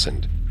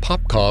 2000,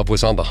 Popkov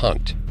was on the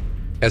hunt.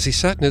 As he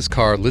sat in his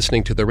car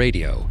listening to the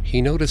radio,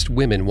 he noticed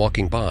women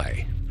walking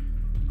by.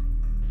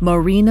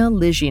 Marina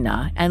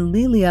Lizhina and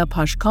Lilia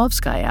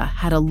Pashkovskaya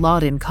had a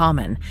lot in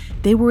common.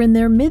 They were in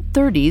their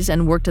mid-30s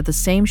and worked at the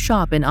same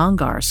shop in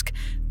Angarsk.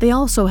 They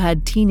also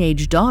had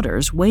teenage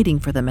daughters waiting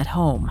for them at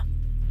home.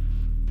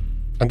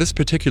 On this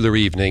particular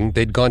evening,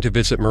 they'd gone to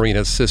visit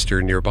Marina's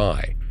sister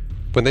nearby.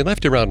 When they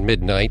left around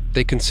midnight,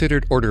 they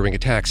considered ordering a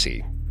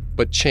taxi,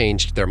 but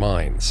changed their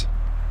minds.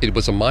 It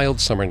was a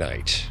mild summer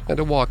night, and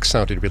a walk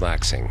sounded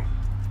relaxing.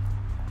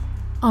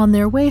 On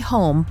their way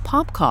home,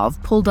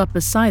 Popkov pulled up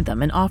beside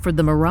them and offered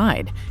them a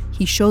ride.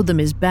 He showed them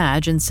his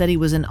badge and said he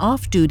was an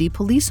off-duty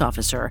police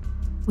officer.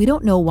 We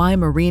don't know why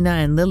Marina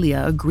and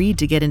Lilia agreed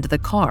to get into the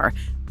car.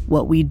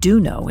 What we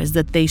do know is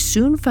that they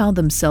soon found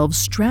themselves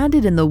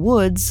stranded in the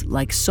woods,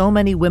 like so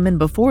many women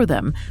before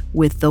them,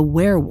 with the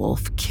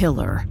werewolf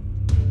killer.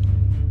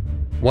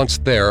 Once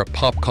there,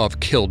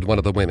 Popkov killed one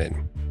of the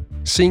women.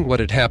 Seeing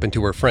what had happened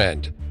to her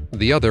friend,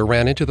 the other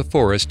ran into the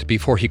forest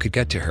before he could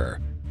get to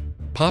her.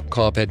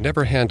 Popkov had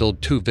never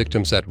handled two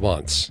victims at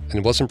once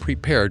and wasn't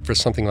prepared for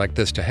something like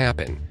this to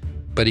happen,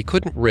 but he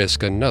couldn't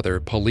risk another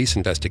police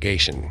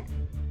investigation.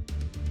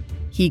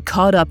 He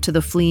caught up to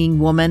the fleeing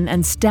woman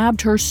and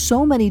stabbed her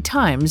so many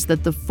times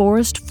that the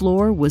forest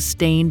floor was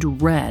stained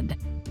red.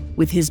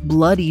 With his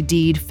bloody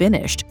deed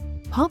finished,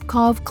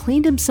 Popkov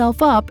cleaned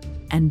himself up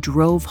and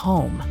drove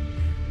home.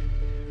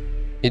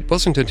 It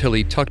wasn't until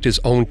he tucked his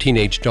own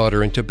teenage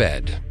daughter into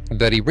bed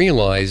that he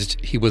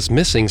realized he was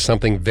missing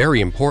something very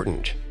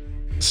important.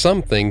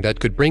 Something that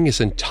could bring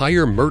his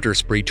entire murder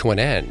spree to an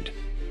end.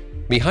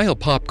 Mikhail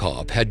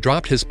Popkov had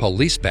dropped his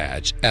police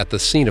badge at the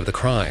scene of the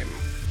crime.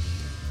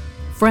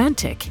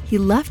 Frantic, he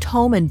left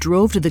home and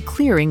drove to the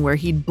clearing where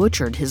he'd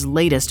butchered his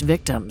latest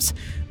victims.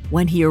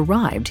 When he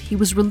arrived, he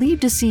was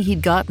relieved to see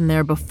he'd gotten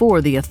there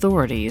before the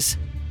authorities.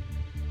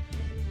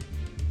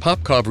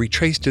 Popkov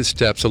retraced his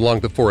steps along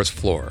the forest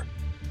floor,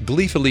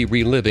 gleefully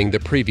reliving the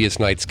previous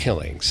night's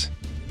killings.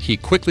 He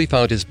quickly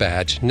found his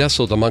badge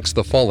nestled amongst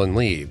the fallen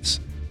leaves.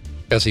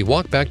 As he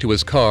walked back to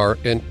his car,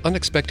 an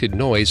unexpected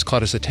noise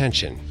caught his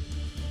attention.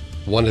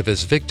 One of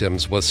his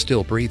victims was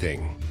still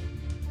breathing.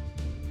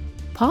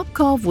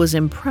 Popkov was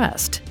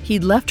impressed.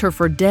 He'd left her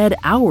for dead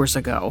hours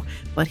ago,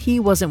 but he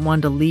wasn't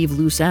one to leave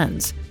loose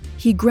ends.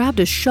 He grabbed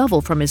a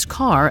shovel from his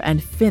car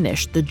and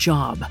finished the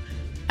job.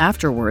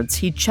 Afterwards,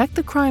 he checked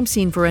the crime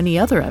scene for any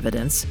other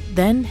evidence,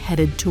 then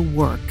headed to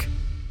work.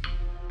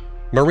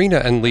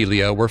 Marina and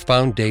Lilia were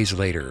found days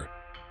later.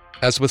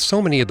 As with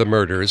so many of the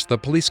murders, the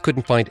police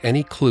couldn't find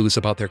any clues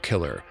about their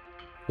killer.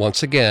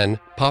 Once again,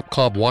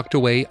 Popkov walked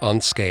away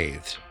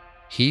unscathed.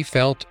 He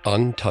felt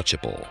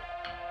untouchable.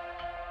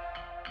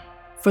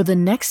 For the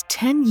next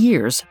 10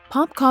 years,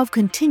 Popkov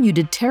continued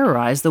to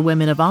terrorize the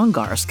women of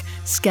Angarsk,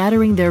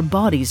 scattering their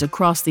bodies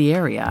across the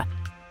area.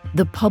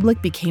 The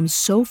public became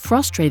so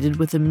frustrated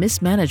with the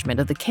mismanagement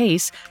of the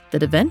case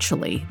that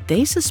eventually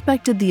they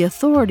suspected the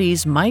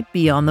authorities might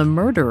be on the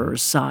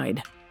murderer's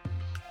side.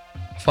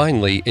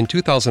 Finally, in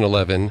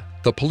 2011,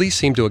 the police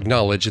seemed to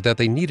acknowledge that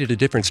they needed a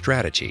different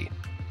strategy.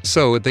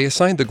 So they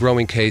assigned the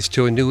growing case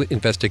to a new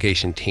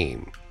investigation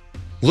team.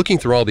 Looking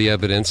through all the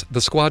evidence, the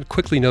squad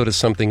quickly noticed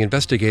something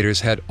investigators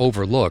had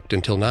overlooked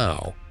until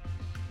now.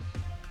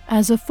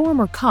 As a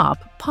former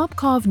cop,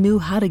 Popkov knew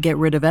how to get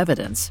rid of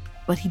evidence,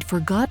 but he'd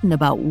forgotten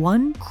about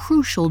one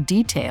crucial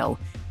detail: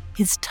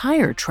 his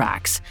tire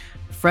tracks.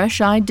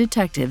 Fresh-eyed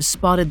detectives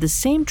spotted the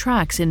same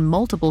tracks in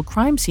multiple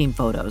crime scene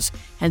photos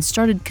and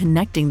started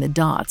connecting the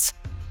dots.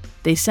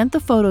 They sent the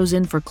photos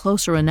in for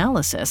closer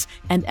analysis,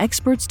 and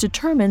experts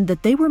determined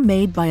that they were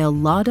made by a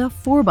Lada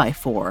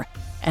 4x4,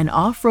 an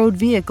off-road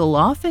vehicle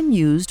often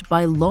used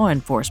by law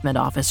enforcement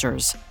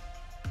officers.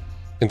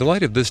 In the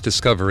light of this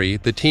discovery,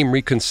 the team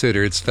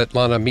reconsidered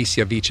Svetlana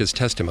Misyavich's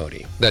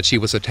testimony that she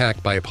was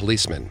attacked by a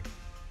policeman.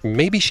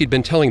 Maybe she'd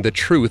been telling the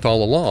truth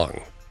all along.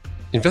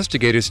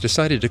 Investigators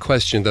decided to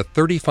question the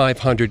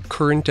 3,500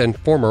 current and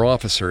former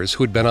officers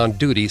who'd been on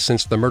duty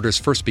since the murders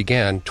first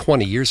began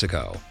 20 years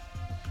ago.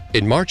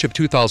 In March of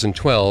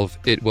 2012,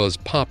 it was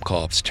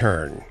Popkov's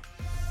turn.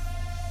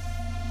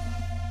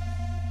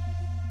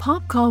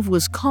 Popkov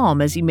was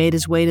calm as he made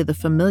his way to the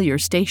familiar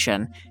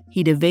station.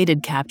 He'd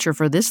evaded capture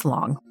for this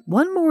long.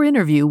 One more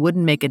interview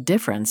wouldn't make a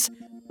difference.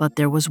 But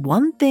there was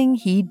one thing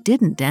he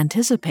didn't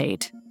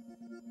anticipate.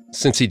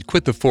 Since he'd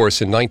quit the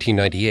force in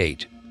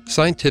 1998,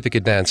 scientific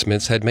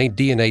advancements had made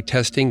DNA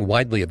testing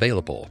widely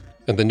available,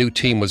 and the new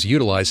team was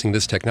utilizing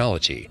this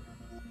technology.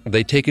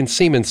 They'd taken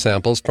semen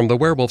samples from the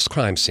Werewolf's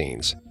crime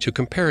scenes to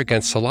compare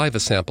against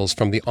saliva samples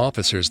from the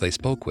officers they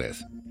spoke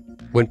with.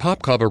 When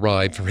Popkov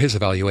arrived for his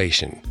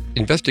evaluation,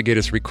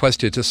 investigators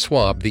requested to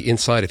swab the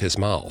inside of his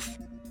mouth.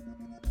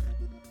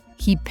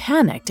 He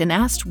panicked and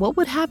asked what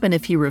would happen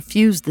if he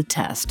refused the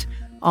test.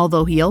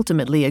 Although he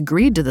ultimately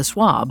agreed to the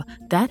swab,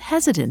 that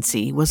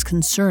hesitancy was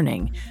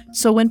concerning.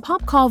 So when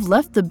Popkov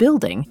left the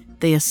building,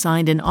 they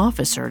assigned an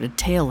officer to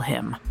tail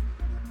him.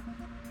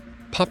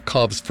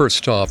 Popkov's first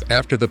stop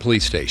after the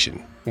police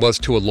station was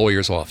to a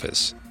lawyer's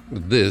office.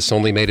 This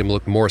only made him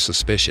look more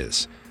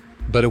suspicious.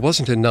 But it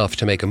wasn't enough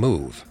to make a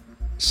move.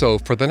 So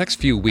for the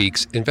next few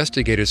weeks,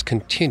 investigators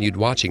continued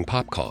watching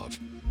Popkov,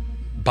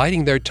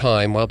 biding their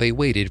time while they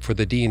waited for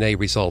the DNA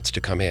results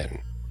to come in.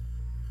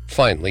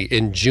 Finally,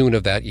 in June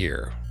of that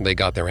year, they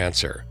got their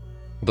answer.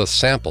 The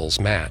samples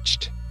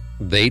matched.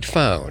 They'd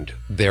found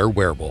their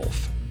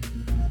werewolf.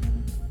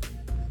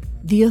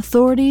 The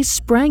authorities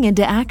sprang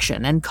into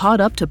action and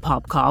caught up to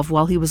Popkov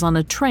while he was on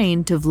a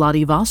train to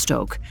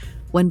Vladivostok.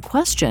 When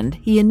questioned,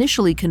 he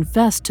initially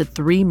confessed to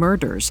 3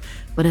 murders,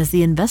 but as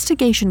the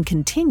investigation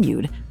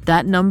continued,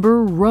 that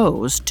number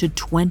rose to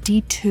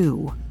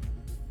 22.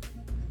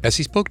 As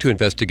he spoke to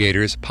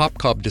investigators,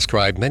 Popkov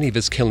described many of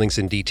his killings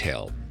in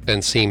detail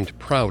and seemed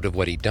proud of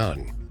what he'd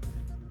done.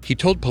 He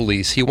told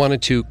police he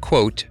wanted to,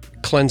 quote,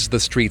 cleanse the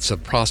streets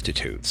of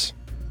prostitutes,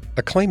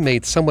 a claim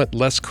made somewhat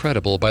less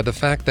credible by the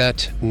fact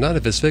that none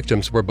of his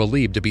victims were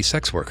believed to be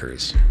sex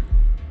workers.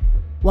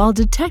 While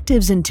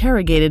detectives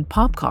interrogated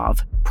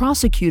Popkov,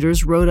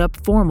 prosecutors wrote up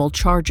formal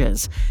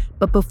charges.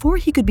 But before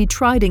he could be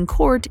tried in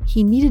court,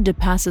 he needed to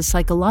pass a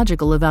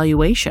psychological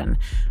evaluation.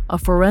 A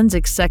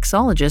forensic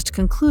sexologist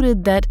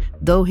concluded that,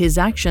 though his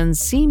actions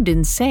seemed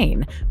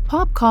insane,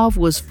 Popkov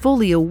was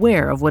fully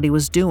aware of what he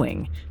was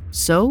doing.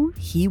 So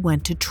he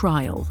went to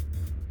trial.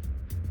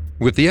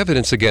 With the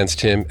evidence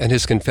against him and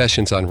his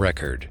confessions on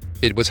record,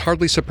 it was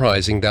hardly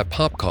surprising that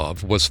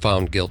Popkov was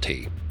found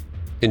guilty.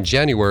 In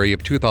January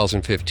of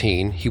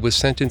 2015, he was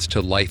sentenced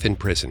to life in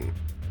prison.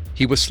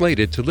 he was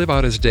slated to live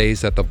out his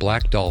days at the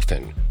Black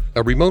Dolphin,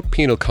 a remote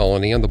penal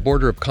colony on the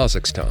border of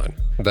Kazakhstan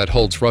that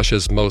holds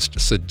Russia's most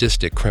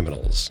sadistic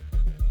criminals.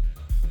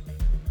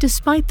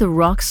 Despite the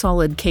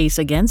rock-solid case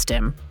against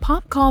him,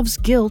 Popkov's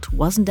guilt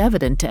wasn't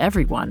evident to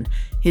everyone.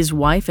 His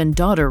wife and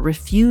daughter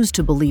refused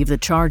to believe the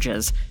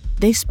charges.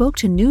 They spoke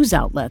to news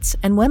outlets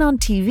and went on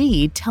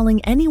TV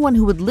telling anyone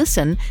who would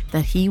listen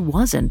that he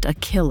wasn't a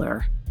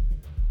killer.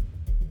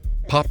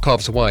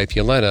 Popkov's wife,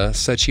 Yelena,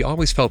 said she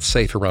always felt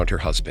safe around her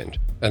husband,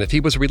 and if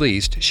he was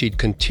released, she'd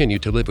continue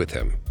to live with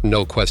him,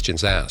 no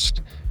questions asked.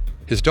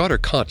 His daughter,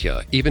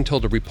 Katya, even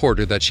told a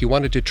reporter that she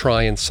wanted to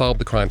try and solve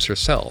the crimes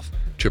herself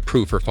to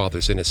prove her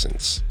father's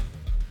innocence.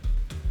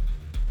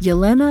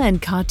 Yelena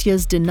and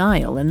Katya's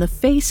denial in the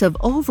face of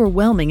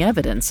overwhelming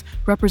evidence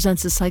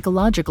represents a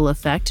psychological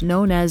effect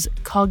known as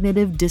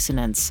cognitive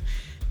dissonance.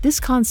 This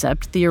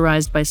concept,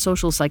 theorized by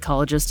social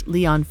psychologist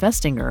Leon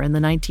Festinger in the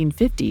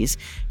 1950s,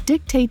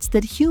 dictates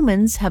that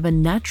humans have a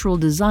natural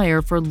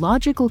desire for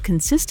logical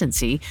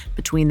consistency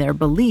between their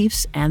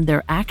beliefs and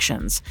their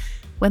actions.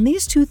 When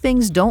these two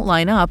things don't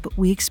line up,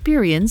 we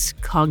experience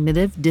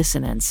cognitive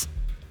dissonance.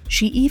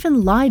 She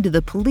even lied to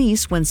the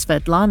police when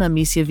Svetlana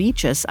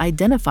Misievichus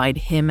identified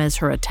him as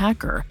her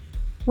attacker.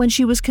 When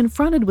she was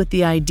confronted with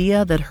the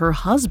idea that her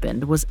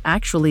husband was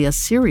actually a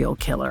serial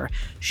killer,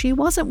 she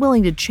wasn't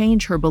willing to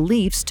change her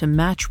beliefs to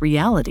match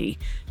reality,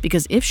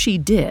 because if she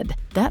did,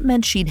 that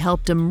meant she'd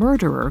helped a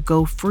murderer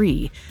go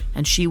free,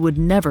 and she would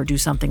never do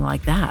something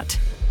like that.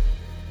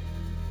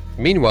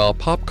 Meanwhile,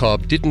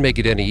 Popkov didn't make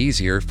it any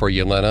easier for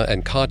Yelena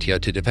and Katya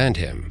to defend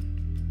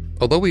him.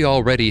 Although he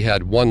already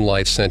had one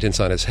life sentence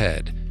on his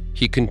head,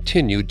 he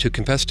continued to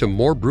confess to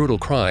more brutal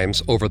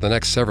crimes over the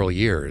next several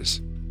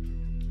years.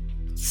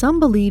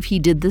 Some believe he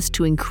did this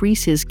to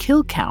increase his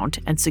kill count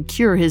and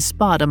secure his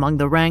spot among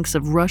the ranks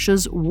of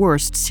Russia's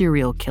worst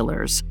serial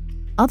killers.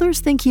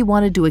 Others think he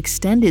wanted to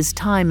extend his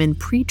time in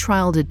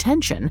pretrial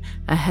detention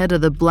ahead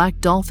of the Black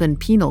Dolphin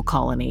penal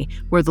colony,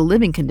 where the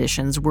living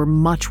conditions were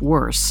much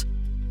worse.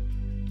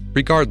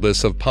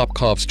 Regardless of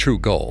Popkov's true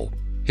goal,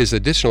 his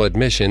additional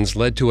admissions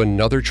led to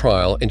another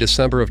trial in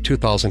December of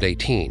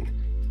 2018.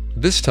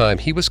 This time,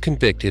 he was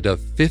convicted of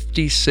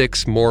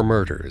 56 more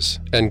murders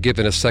and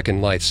given a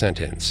second life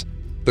sentence.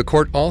 The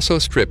court also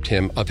stripped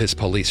him of his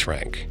police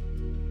rank.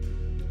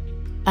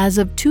 As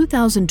of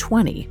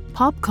 2020,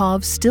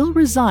 Popkov still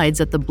resides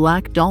at the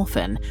Black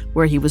Dolphin,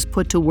 where he was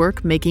put to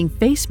work making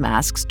face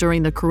masks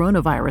during the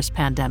coronavirus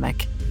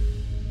pandemic.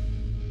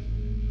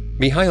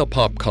 Mikhail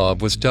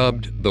Popkov was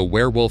dubbed the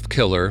Werewolf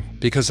Killer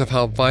because of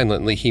how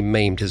violently he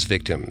maimed his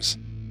victims.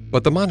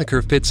 But the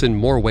moniker fits in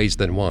more ways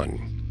than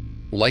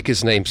one. Like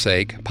his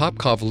namesake,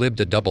 Popkov lived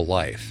a double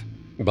life.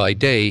 By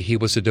day, he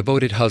was a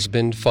devoted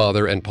husband,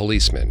 father, and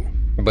policeman.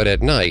 But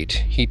at night,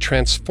 he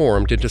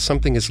transformed into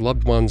something his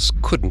loved ones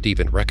couldn't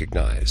even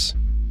recognize.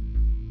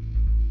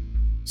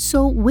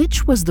 So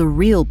which was the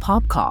real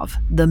Popkov,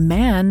 the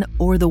man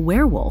or the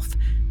werewolf?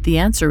 The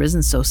answer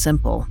isn't so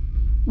simple.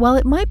 While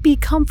it might be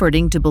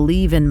comforting to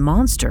believe in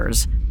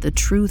monsters, the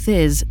truth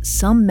is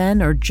some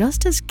men are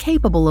just as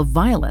capable of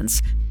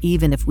violence,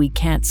 even if we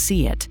can't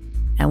see it.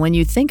 And when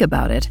you think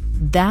about it,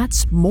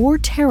 that's more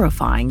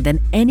terrifying than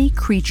any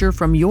creature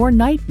from your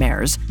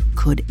nightmares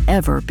could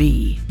ever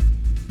be.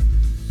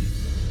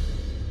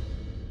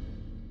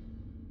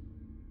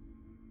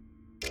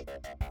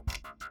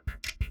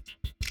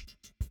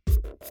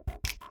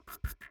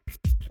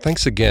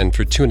 Thanks again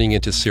for tuning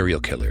into Serial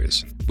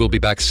Killers. We'll be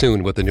back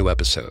soon with a new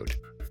episode.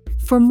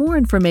 For more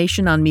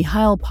information on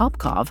Mikhail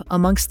Popkov,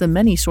 amongst the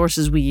many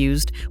sources we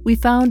used, we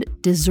found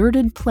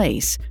Deserted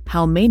Place,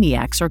 How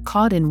Maniacs Are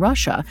Caught in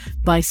Russia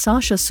by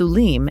Sasha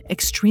Sulim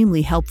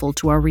extremely helpful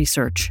to our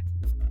research.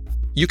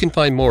 You can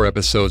find more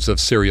episodes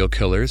of Serial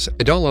Killers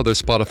and all other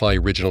Spotify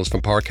originals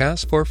from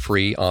Parcast for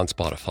free on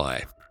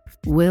Spotify.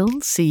 We'll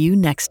see you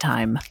next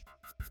time.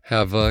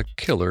 Have a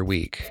killer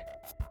week.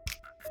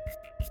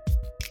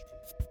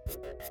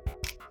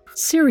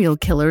 Serial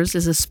Killers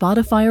is a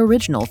Spotify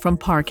original from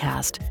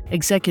Parcast.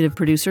 Executive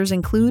producers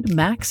include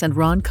Max and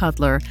Ron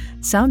Cutler.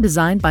 Sound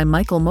designed by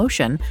Michael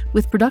Motion,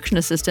 with production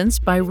assistance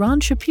by Ron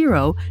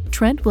Shapiro,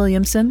 Trent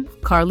Williamson,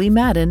 Carly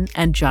Madden,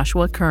 and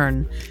Joshua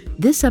Kern.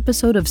 This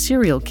episode of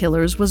Serial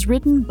Killers was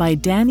written by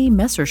Danny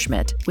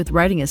Messerschmidt, with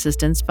writing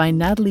assistance by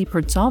Natalie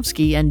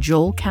Pertzovsky and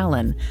Joel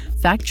Callan,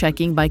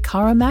 fact-checking by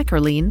Cara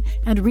Mackerline,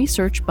 and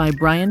research by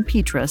Brian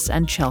Petrus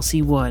and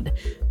Chelsea Wood.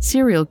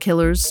 Serial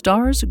Killers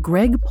stars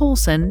Greg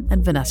Polson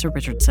and Vanessa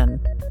Richardson.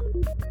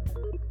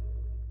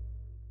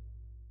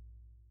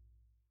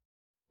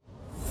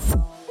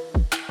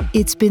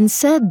 It's been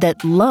said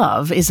that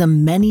love is a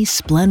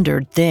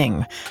many-splendored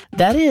thing.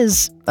 That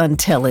is,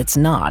 until it's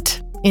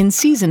not. In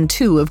Season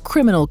 2 of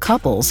Criminal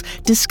Couples,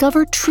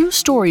 discover true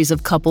stories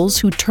of couples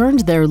who turned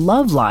their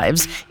love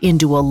lives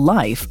into a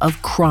life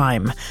of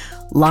crime.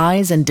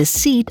 Lies and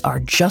deceit are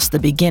just the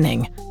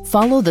beginning.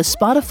 Follow the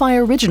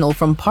Spotify original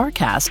from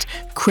Parcast,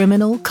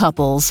 Criminal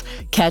Couples.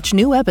 Catch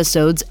new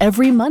episodes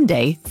every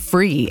Monday,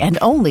 free and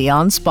only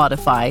on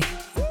Spotify.